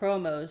in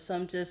promos. So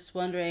I'm just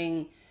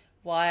wondering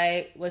why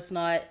it was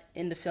not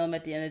in the film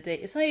at the end of the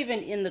day. It's not even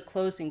in the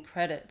closing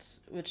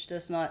credits, which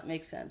does not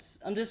make sense.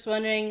 I'm just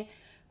wondering,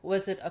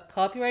 was it a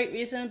copyright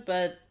reason?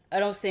 But I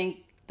don't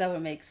think that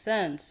would make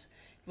sense.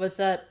 Was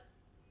that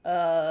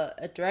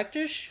a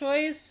director's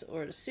choice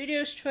or the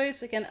studio's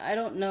choice? Again, I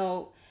don't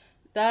know.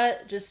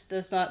 That just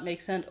does not make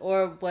sense.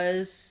 Or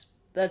was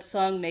that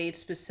song made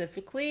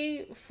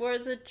specifically for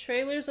the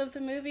trailers of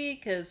the movie?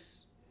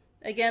 Because,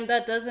 again,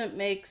 that doesn't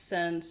make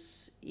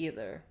sense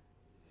either.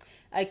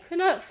 I could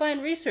not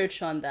find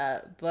research on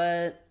that,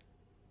 but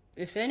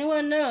if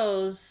anyone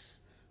knows,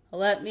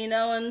 let me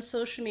know on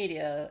social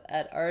media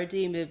at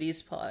RD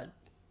Movies Pod.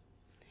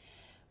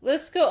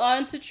 Let's go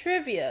on to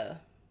trivia.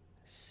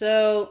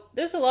 So,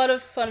 there's a lot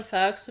of fun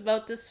facts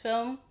about this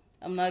film.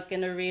 I'm not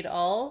going to read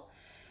all.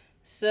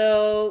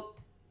 So,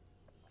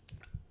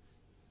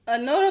 a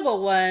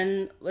notable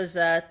one was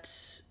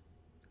that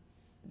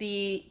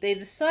they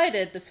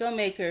decided, the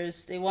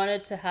filmmakers, they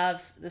wanted to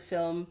have the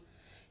film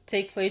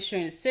take place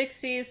during the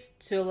 60s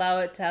to allow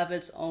it to have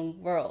its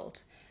own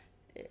world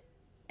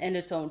and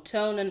its own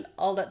tone and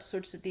all that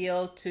sorts of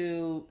deal,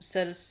 to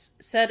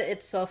set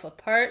itself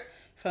apart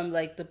from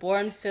like the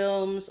Bourne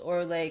films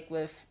or like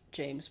with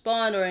James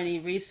Bond or any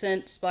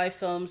recent spy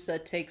films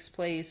that takes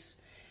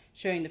place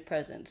during the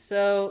present.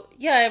 So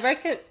yeah,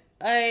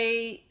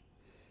 I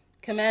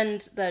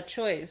commend that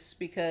choice,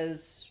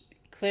 because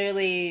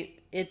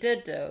clearly it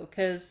did, though,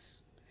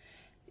 because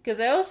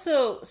I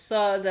also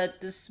saw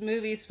that this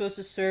movie is supposed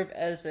to serve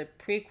as a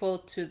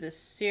prequel to the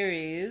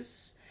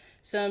series.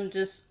 So I'm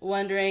just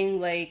wondering,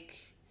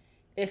 like,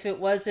 if it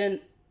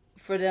wasn't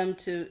for them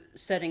to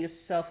setting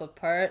itself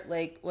apart,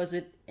 like, was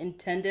it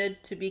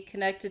intended to be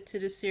connected to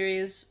the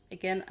series?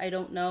 Again, I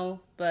don't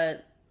know,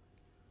 but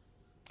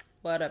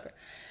whatever.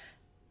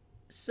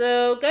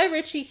 So, Guy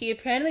Ritchie, he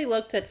apparently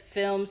looked at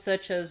films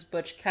such as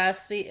Butch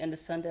Cassidy and The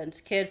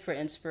Sundance Kid for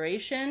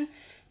inspiration,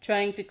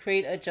 trying to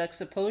create a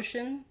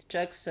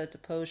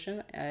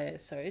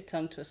sorry,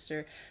 tongue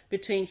twister,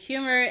 between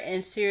humor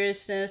and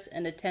seriousness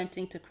and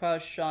attempting to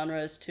cross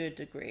genres to a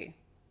degree.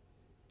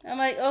 I'm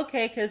like,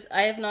 okay, because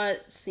I have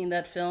not seen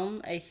that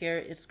film. I hear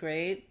it's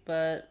great,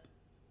 but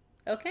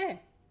okay.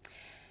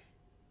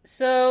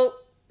 So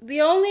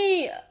the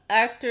only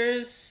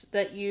actors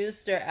that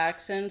used their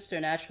accents, their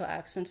natural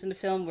accents in the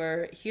film,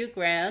 were Hugh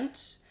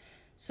Grant,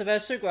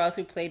 Sylvester Groth,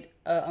 who played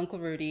Uncle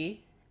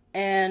Rudy,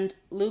 and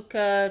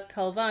Luca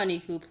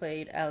Calvani, who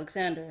played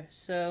Alexander.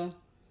 So,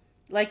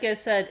 like I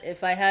said,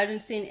 if I hadn't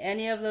seen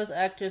any of those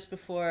actors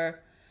before,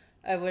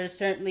 I would have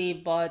certainly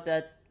bought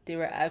that they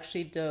were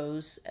actually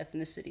those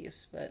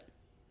ethnicities. But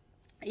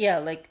yeah,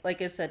 like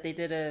I said, they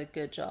did a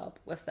good job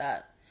with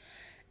that.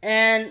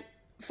 And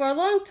for a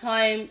long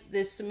time,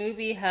 this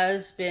movie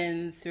has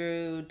been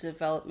through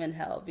development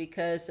hell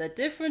because at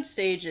different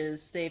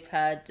stages they've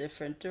had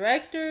different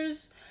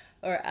directors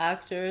or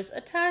actors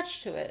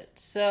attached to it.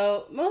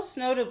 So, most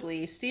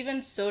notably, Steven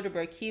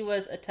Soderbergh, he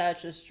was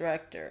attached as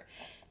director,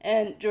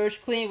 and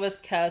George Clooney was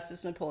cast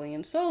as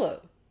Napoleon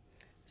Solo.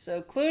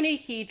 So, Clooney,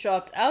 he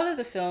dropped out of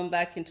the film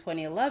back in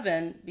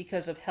 2011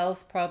 because of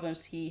health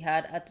problems he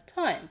had at the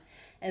time,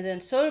 and then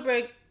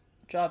Soderbergh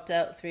dropped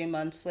out 3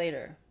 months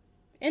later.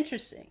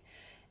 Interesting.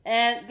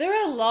 And there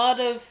are a lot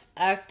of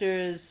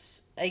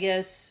actors, I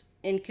guess,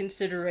 in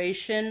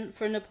consideration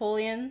for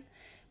Napoleon,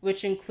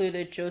 which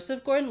included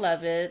Joseph Gordon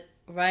Levitt,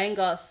 Ryan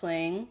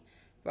Gosling,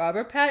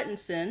 Robert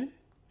Pattinson,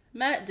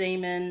 Matt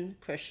Damon,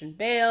 Christian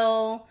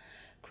Bale,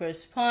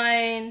 Chris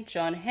Pine,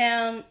 John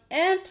Hamm,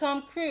 and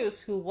Tom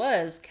Cruise, who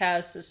was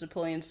cast as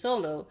Napoleon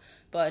Solo,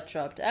 but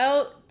dropped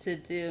out to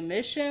do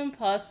Mission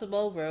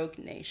Impossible Rogue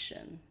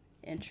Nation.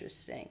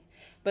 Interesting.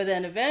 But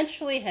then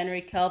eventually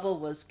Henry Cavill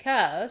was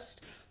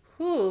cast,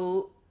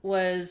 who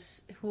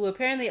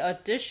apparently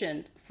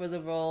auditioned for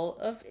the role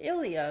of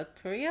Ilya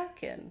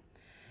Kuryakin.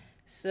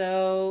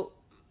 So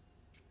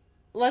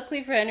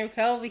luckily for Henry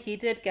Cavill, he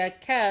did get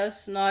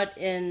cast not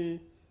in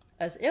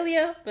as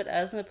Ilya, but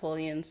as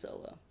Napoleon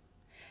Solo.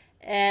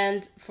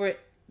 And for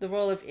the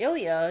role of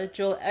Ilya,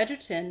 Joel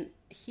Edgerton,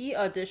 he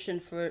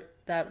auditioned for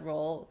that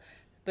role,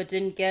 but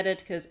didn't get it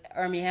because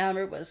Armie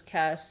Hammer was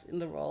cast in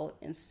the role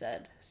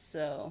instead.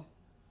 So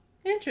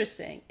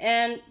interesting.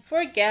 And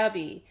for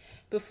Gabby,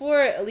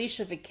 before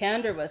Alicia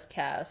Vikander was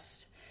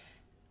cast,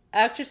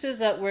 actresses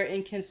that were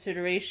in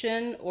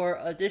consideration or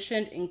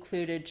auditioned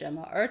included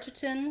Gemma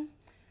Arterton,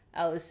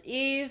 Alice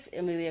Eve,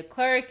 Emilia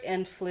Clarke,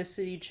 and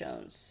Felicity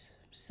Jones.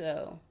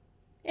 So,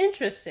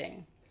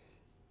 interesting.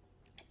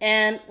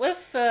 And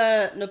with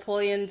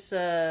Napoleon's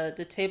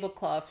the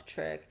tablecloth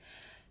trick,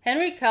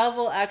 Henry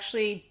Cavill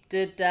actually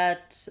did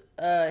that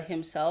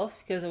himself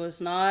because it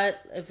was not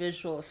a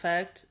visual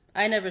effect.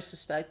 I never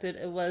suspected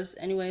it was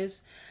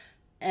anyways.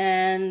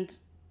 And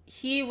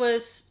he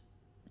was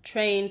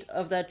trained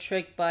of that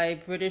trick by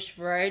British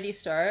variety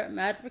star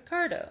Matt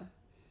Ricardo.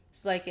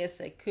 So like I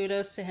said,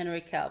 kudos to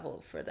Henry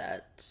Cavill for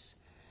that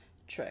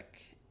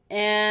trick.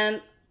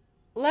 And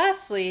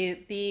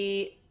lastly,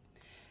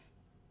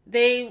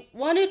 they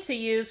wanted to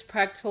use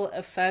practical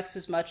effects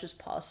as much as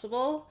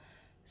possible.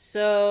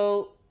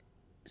 So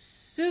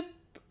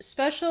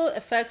special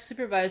effects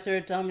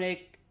supervisor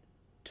Dominic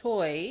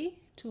Toy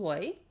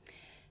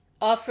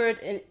offered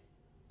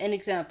an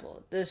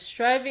example. The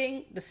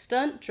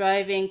stunt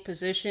driving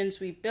positions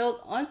we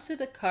built onto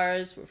the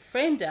cars were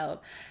framed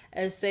out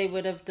as they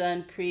would have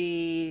done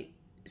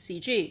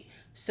pre-CG.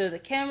 So the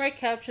camera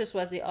captures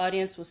what the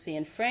audience will see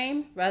in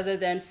frame rather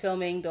than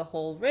filming the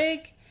whole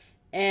rig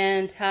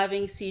and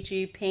having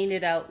CG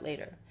painted out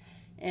later.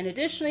 And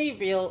additionally,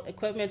 real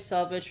equipment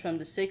salvaged from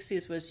the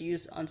 60s was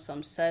used on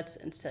some sets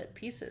and set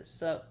pieces.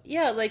 So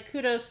yeah, like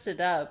kudos to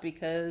that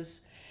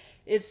because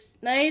it's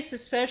nice,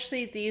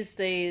 especially these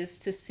days,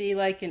 to see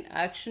like an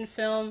action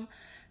film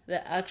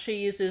that actually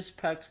uses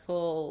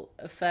practical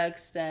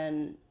effects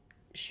than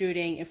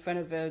shooting in front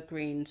of a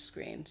green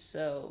screen.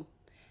 So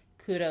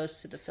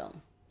kudos to the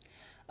film.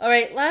 All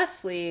right,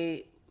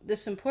 lastly,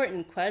 this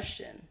important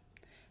question.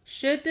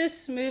 Should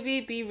this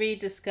movie be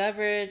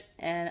rediscovered?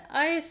 And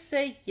I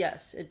say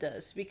yes, it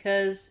does,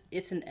 because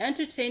it's an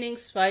entertaining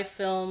spy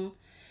film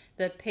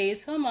that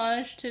pays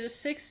homage to the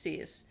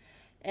 60s.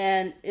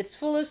 And it's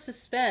full of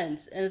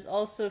suspense and is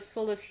also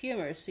full of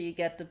humor, so you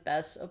get the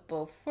best of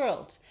both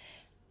worlds.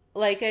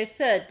 Like I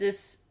said,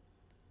 this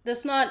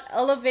does not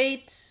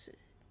elevate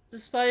the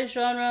spy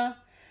genre,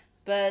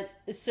 but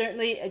it's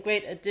certainly a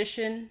great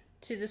addition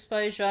to the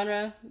spy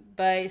genre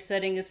by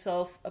setting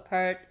itself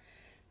apart,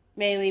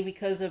 mainly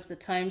because of the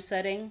time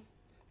setting.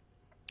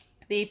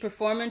 The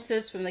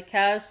performances from the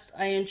cast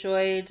I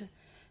enjoyed.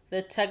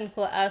 The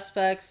technical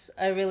aspects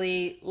I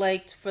really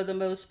liked for the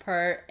most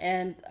part,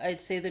 and I'd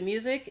say the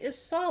music is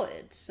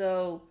solid.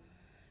 So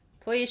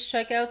please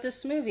check out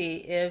this movie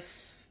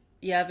if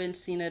you haven't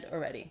seen it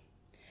already.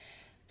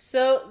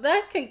 So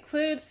that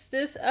concludes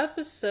this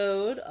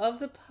episode of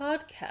the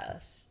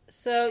podcast.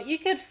 So you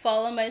could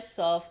follow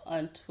myself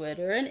on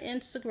Twitter and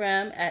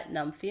Instagram at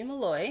Numphy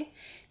Malloy.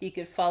 You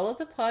could follow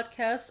the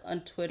podcast on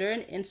Twitter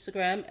and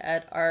Instagram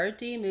at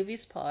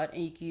RDMoviesPod,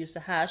 and you can use the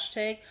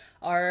hashtag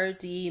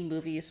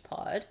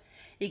RDMoviesPod.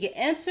 You can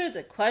answer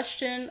the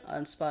question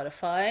on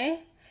Spotify.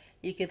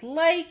 You could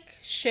like,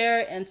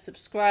 share, and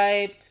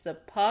subscribe to the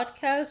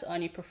podcast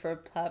on your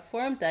preferred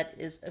platform that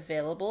is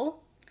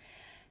available.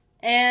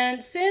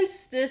 And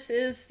since this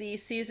is the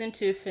season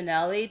 2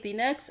 finale, the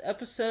next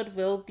episode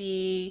will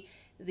be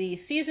the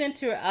season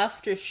 2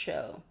 after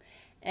show.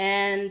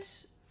 And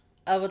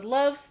I would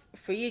love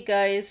for you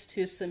guys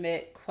to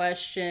submit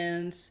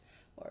questions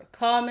or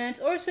comments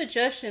or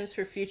suggestions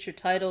for future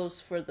titles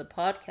for the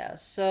podcast.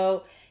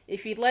 So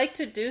if you'd like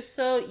to do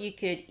so, you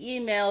could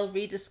email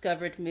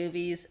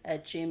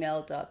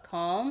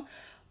rediscoveredmovies@gmail.com,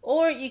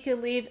 or you could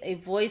leave a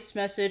voice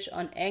message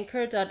on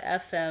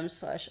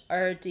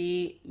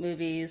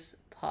anchor.fm/rdmoviespod.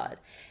 pod.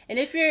 And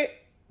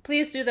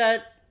please do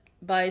that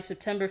by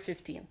September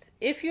 15th.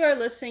 If you are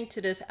listening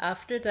to this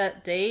after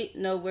that date,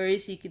 no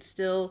worries, you could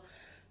still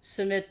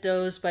submit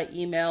those by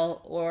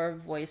email or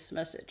voice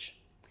message.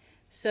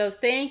 So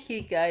thank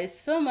you guys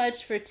so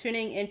much for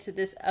tuning into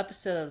this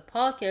episode of the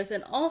podcast,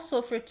 and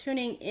also for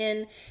tuning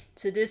in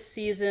to this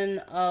season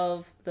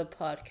of the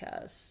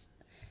podcast.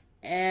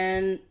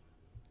 And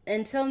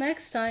until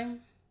next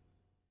time.